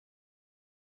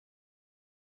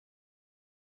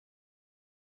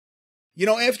You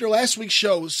know, after last week's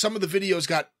show, some of the videos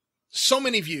got so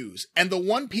many views, and the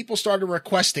one people started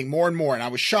requesting more and more, and I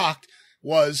was shocked,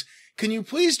 was, can you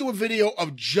please do a video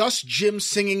of just Jim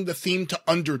singing the theme to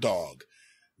Underdog?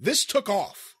 This took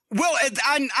off. Well,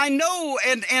 I know,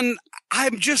 and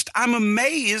I'm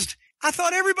amazed. I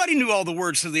thought everybody knew all the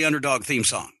words to the Underdog theme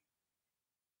song.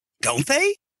 Don't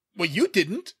they? Well, you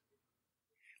didn't.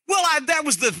 Well, that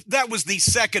was the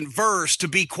second verse, to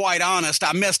be quite honest.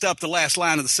 I messed up the last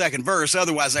line of the second verse.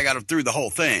 Otherwise, I got it through the whole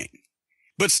thing.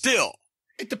 But still.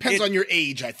 It depends on your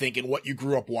age, I think, and what you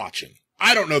grew up watching.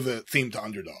 I don't know the theme to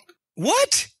Underdog.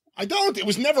 What? I don't. It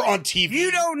was never on TV.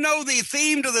 You don't know the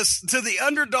theme to the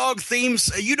Underdog themes.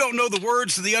 You don't know the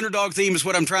words to the Underdog theme is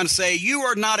what I'm trying to say. You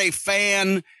are not a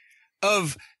fan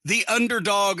of the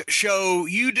Underdog show.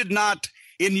 You did not,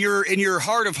 in your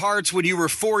heart of hearts, when you were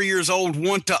 4 years old,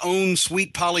 want to own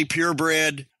Sweet Polly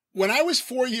Purebred. When I was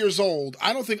 4 years old,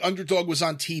 I don't think Underdog was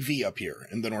on TV up here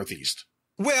in the Northeast.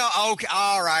 Well, okay,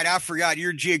 all right, I forgot.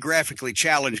 You're geographically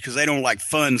challenged because they don't like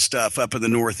fun stuff up in the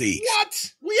Northeast.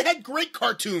 What? We had great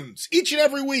cartoons each and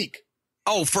every week.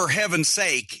 Oh, for heaven's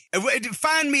sake.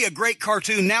 Find me a great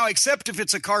cartoon now, except if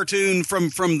it's a cartoon from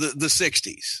the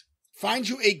 60s. Find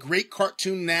you a great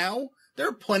cartoon now? There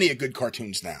are plenty of good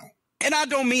cartoons now. And I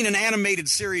don't mean an animated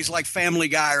series like Family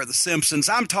Guy or The Simpsons.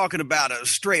 I'm talking about a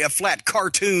flat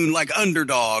cartoon like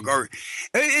Underdog. Or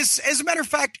as a matter of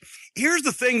fact, here's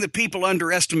the thing that people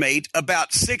underestimate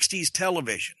about 60s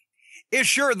television. Is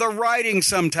sure, the writing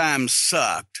sometimes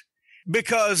sucked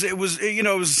because it was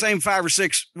the same 5 or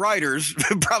 6 writers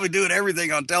probably doing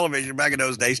everything on television back in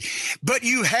those days. But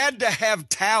you had to have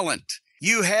talent.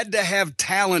 You had to have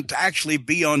talent to actually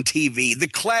be on TV. The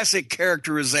classic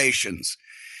characterizations.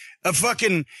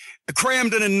 Fucking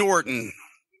Cramden and Norton,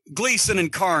 Gleason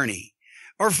and Carney,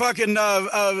 or fucking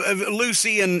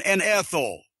Lucy and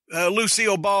Ethel,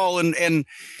 Lucille Ball and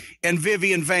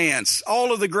Vivian Vance.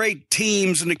 All of the great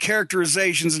teams and the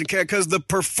characterizations because the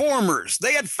performers,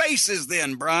 they had faces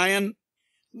then, Brian.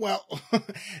 Well,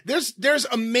 there's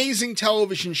amazing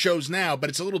television shows now,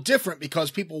 but it's a little different because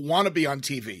people want to be on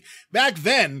TV. Back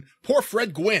then, poor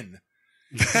Fred Gwynn.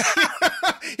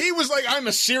 He was like, I'm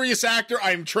a serious actor,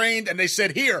 I'm trained, and they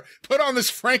said, here, put on this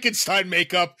Frankenstein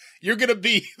makeup, you're gonna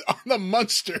be on the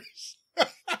Munsters.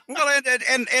 Well,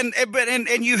 and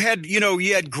you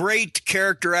had great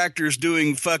character actors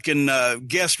doing fucking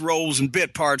guest roles and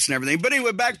bit parts and everything. But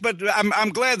anyway, I'm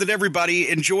glad that everybody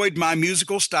enjoyed my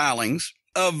musical stylings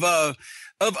of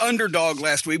Underdog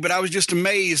last week, but I was just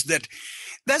amazed that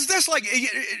that's like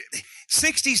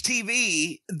 60s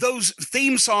TV, those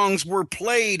theme songs were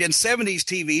played, and 70s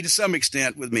TV to some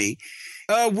extent with me,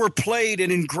 were played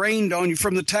and ingrained on you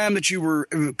from the time that you were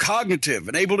cognitive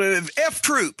and able to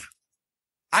F-Troop.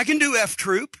 I can do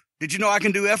F-Troop. Did you know I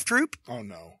can do F-Troop? Oh,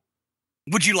 no.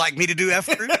 Would you like me to do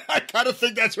F-Troop? I kind of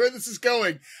think that's where this is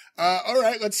going. All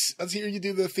right, let's hear you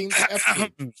do the theme to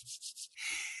F-Troop.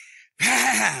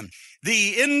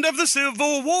 The end of the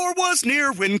Civil War was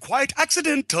near when quite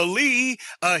accidentally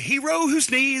a hero who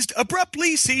sneezed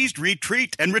abruptly ceased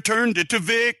retreat and returned it to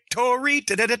victory.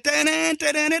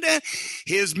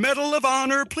 His Medal of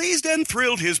Honor pleased and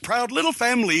thrilled his proud little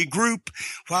family group.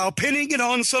 While pinning it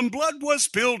on, some blood was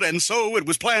spilled, and so it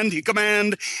was planned he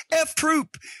command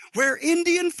F-Troop. Where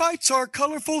Indian fights are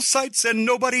colorful sights and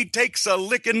nobody takes a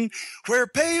lickin', where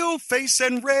pale face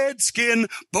and red skin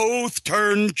both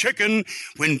turn chicken.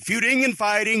 When feuding and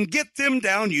fighting get them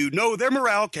down, you know their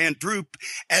morale can't droop,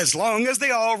 as long as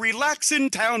they all relax in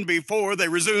town before they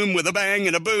resume with a bang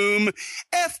and a boom.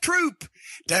 F-Troop!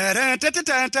 When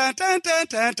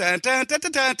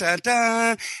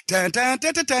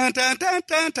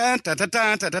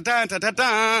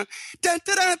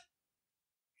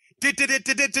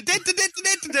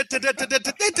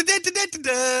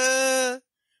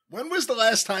was the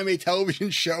last time a television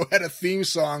show had a theme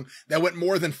song that went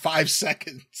more than 5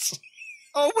 seconds?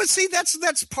 Oh, but see,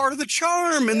 that's part of the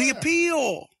charm and the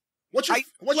appeal. What's your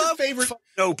favorite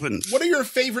opens? What are your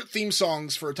favorite theme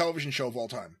songs for a television show of all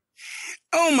time?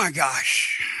 Oh my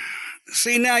gosh!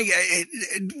 See, now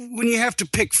when you have to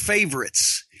pick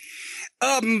favorites,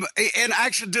 and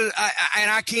actually,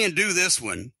 I can't do this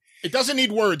one. It doesn't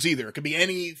need words either. It could be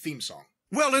any theme song.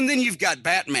 Well, and then you've got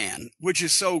Batman, which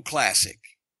is so classic.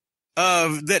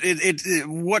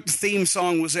 What theme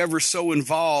song was ever so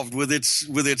involved with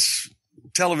its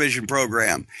television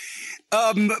program?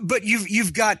 But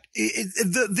you've got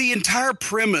the entire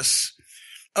premise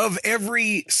of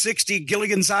every 60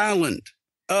 Gilligan's Island.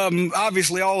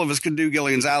 Obviously, all of us can do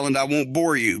Gilligan's Island. I won't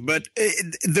bore you, but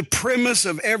the premise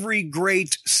of every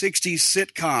great 60s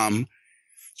sitcom,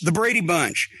 The Brady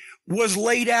Bunch, was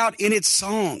laid out in its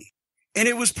song. And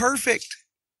it was perfect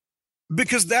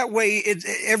because that way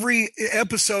every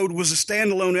episode was a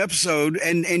standalone episode.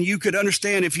 And you could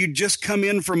understand if you'd just come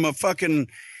in from a fucking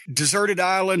deserted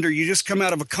island or you just come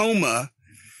out of a coma,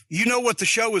 you know what the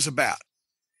show is about.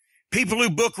 People who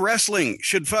book wrestling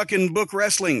should fucking book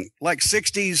wrestling like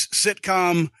 60s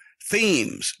sitcom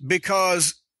themes,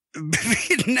 because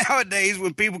nowadays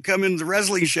when people come into the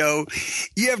wrestling show,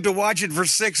 you have to watch it for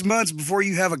 6 months before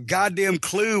you have a goddamn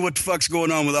clue what the fuck's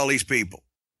going on with all these people.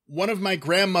 One of my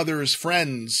grandmother's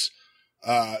friends,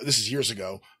 this is years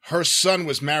ago, her son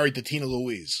was married to Tina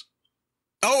Louise.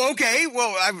 Oh, okay.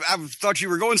 Well, I thought you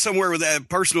were going somewhere with that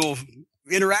personal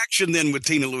interaction then with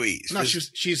Tina Louise. No,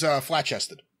 she's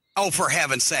flat-chested. Oh, for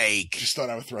heaven's sake. Just thought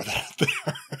I would throw that out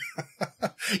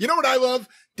there. You know what I love?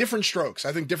 Different Strokes.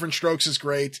 I think Different Strokes is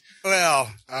great.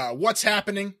 Well, What's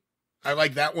Happening? I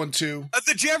like that one too.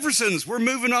 The Jeffersons, we're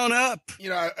moving on up. You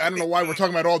know, I don't know why we're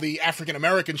talking about all the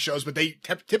African-American shows, but they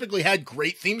typically had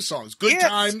great theme songs. Good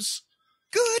Times.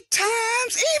 Good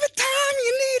times, every time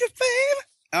you need a favor.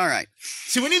 All right.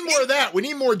 See, we need more of that. We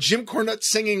need more Jim Cornette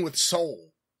singing with soul.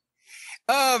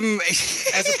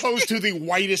 As opposed to the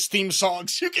whitest theme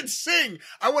songs you can sing.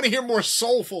 I want to hear more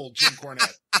soulful Jim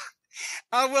Cornette.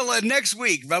 Next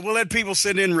week, but we'll let people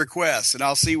send in requests and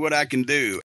I'll see what I can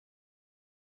do.